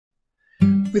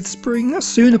With spring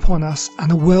soon upon us and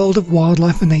a world of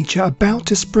wildlife and nature about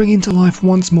to spring into life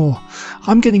once more,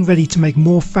 I'm getting ready to make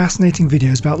more fascinating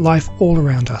videos about life all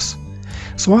around us.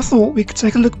 So I thought we could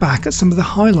take a look back at some of the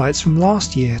highlights from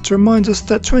last year to remind us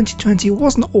that 2020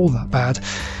 wasn't all that bad,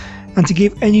 and to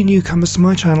give any newcomers to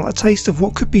my channel a taste of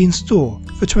what could be in store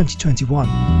for 2021.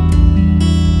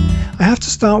 I have to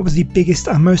start with the biggest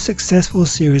and most successful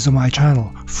series on my channel,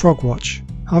 Frog Watch.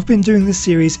 I've been doing this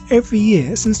series every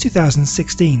year since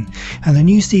 2016, and the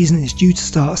new season is due to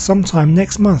start sometime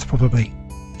next month probably.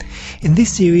 In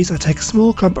this series I take a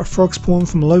small clump of frog spawn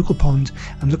from a local pond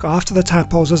and look after the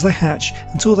tadpoles as they hatch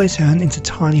until they turn into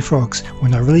tiny frogs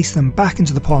when I release them back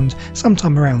into the pond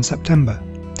sometime around September.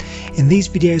 In these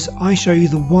videos I show you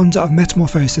the wonder of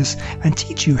metamorphosis and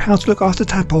teach you how to look after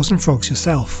tadpoles and frogs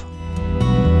yourself.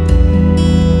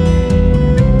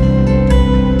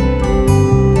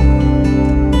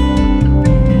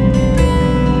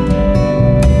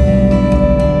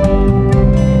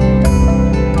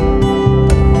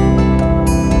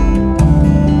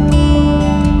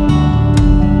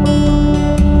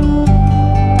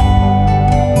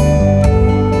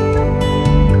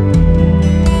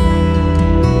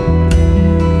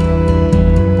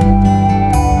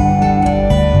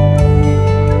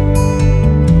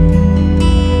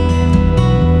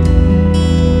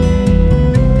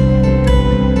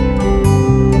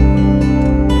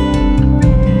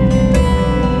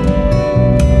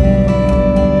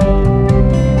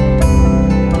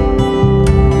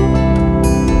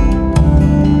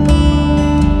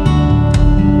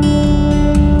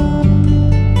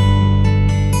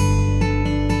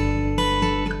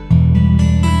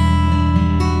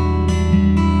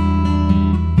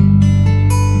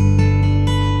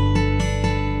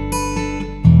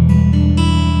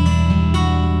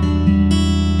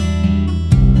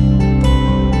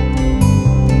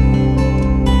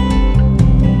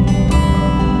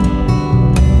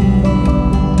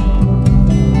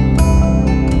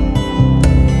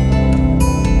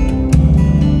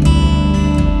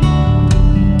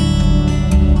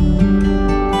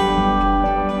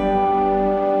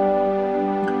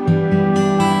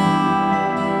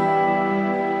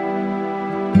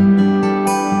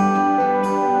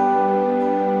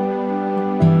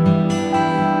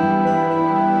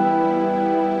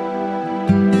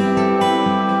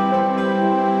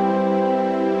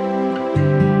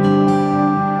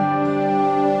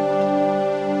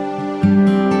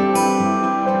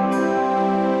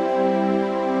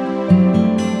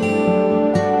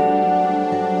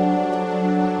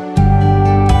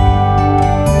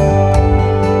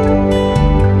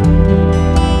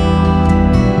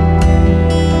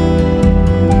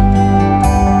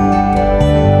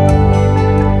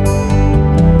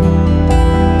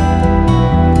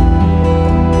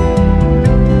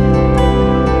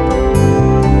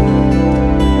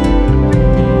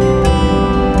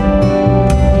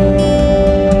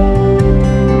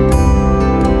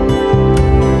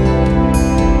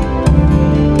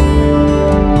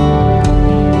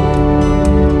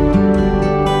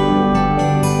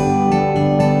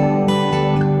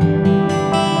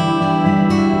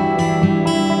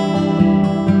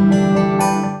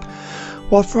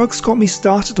 While frogs got me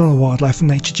started on a wildlife and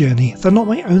nature journey, they're not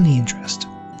my only interest.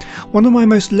 One of my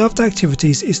most loved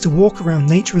activities is to walk around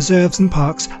nature reserves and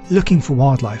parks looking for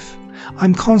wildlife.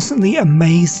 I'm constantly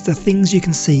amazed at the things you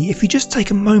can see if you just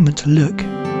take a moment to look.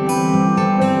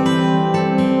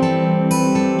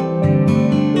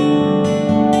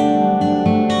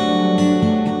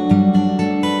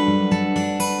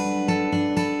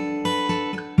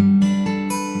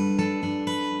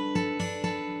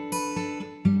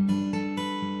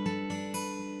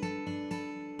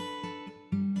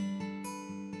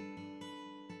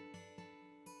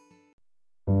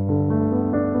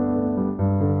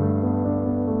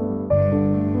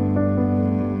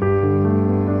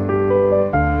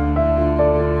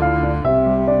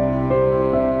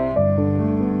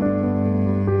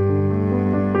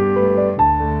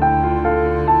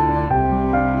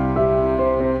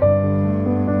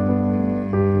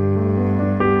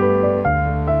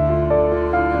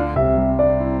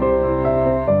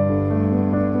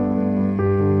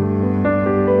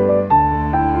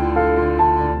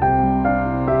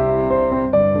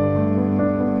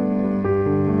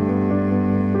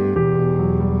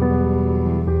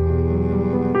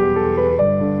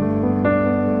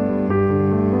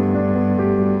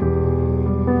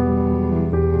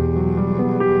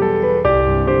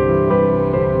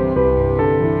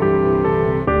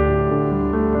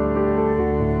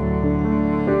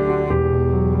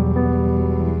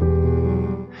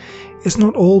 It's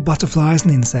not all butterflies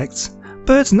and insects.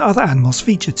 Birds and other animals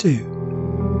feature too.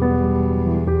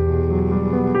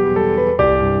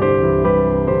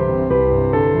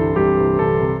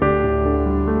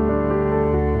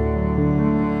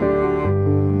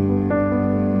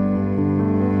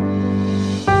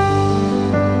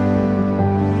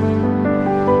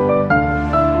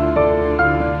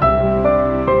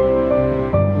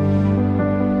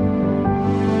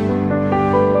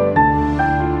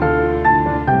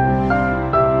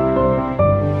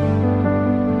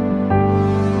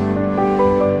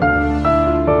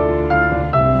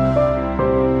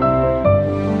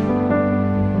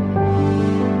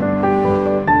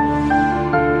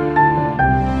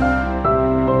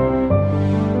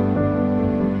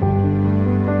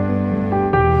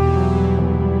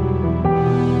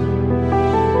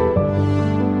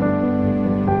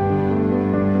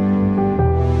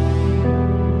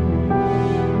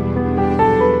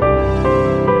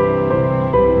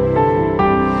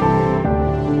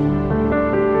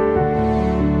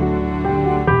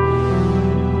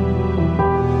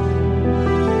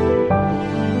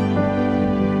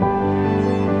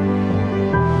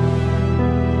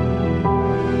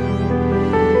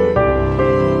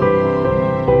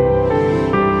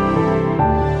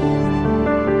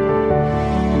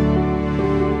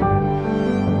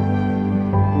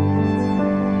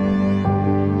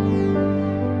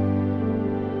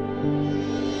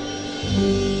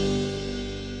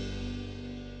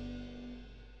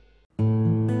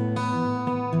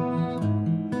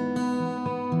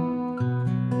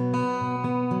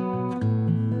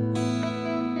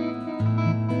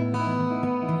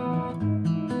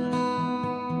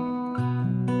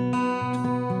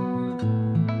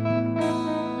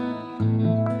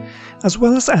 As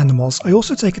well as animals, I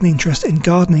also take an interest in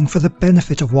gardening for the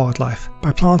benefit of wildlife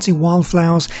by planting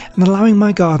wildflowers and allowing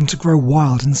my garden to grow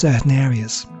wild in certain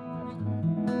areas.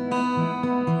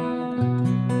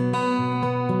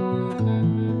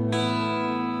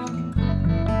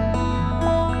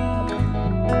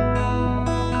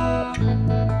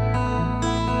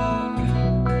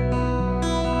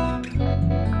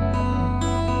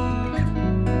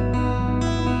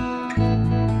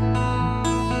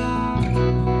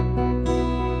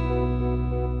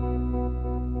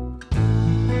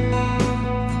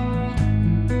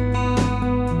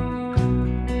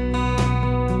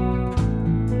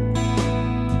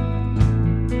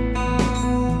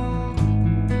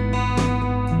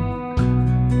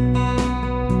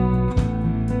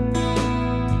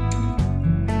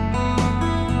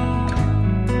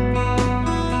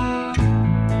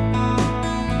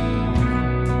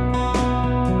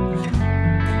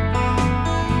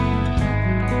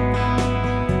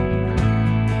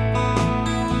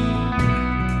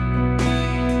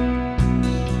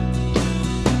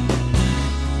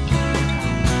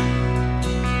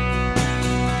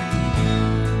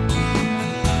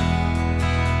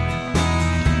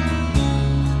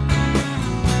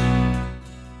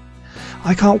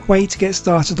 I can't wait to get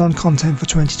started on content for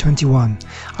 2021.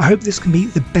 I hope this can be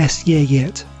the best year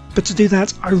yet. But to do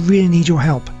that, I really need your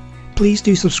help. Please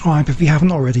do subscribe if you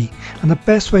haven't already, and the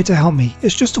best way to help me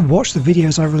is just to watch the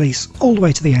videos I release all the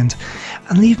way to the end,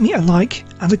 and leave me a like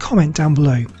and a comment down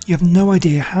below. You have no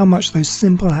idea how much those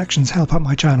simple actions help out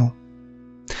my channel.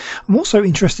 I'm also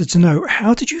interested to know,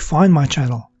 how did you find my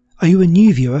channel? Are you a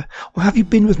new viewer, or have you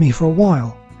been with me for a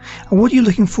while? And what are you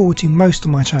looking forward to most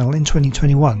on my channel in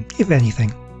 2021, if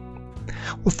anything?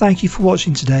 Well, thank you for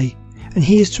watching today, and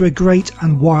here's to a great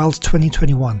and wild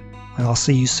 2021, and I'll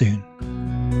see you soon.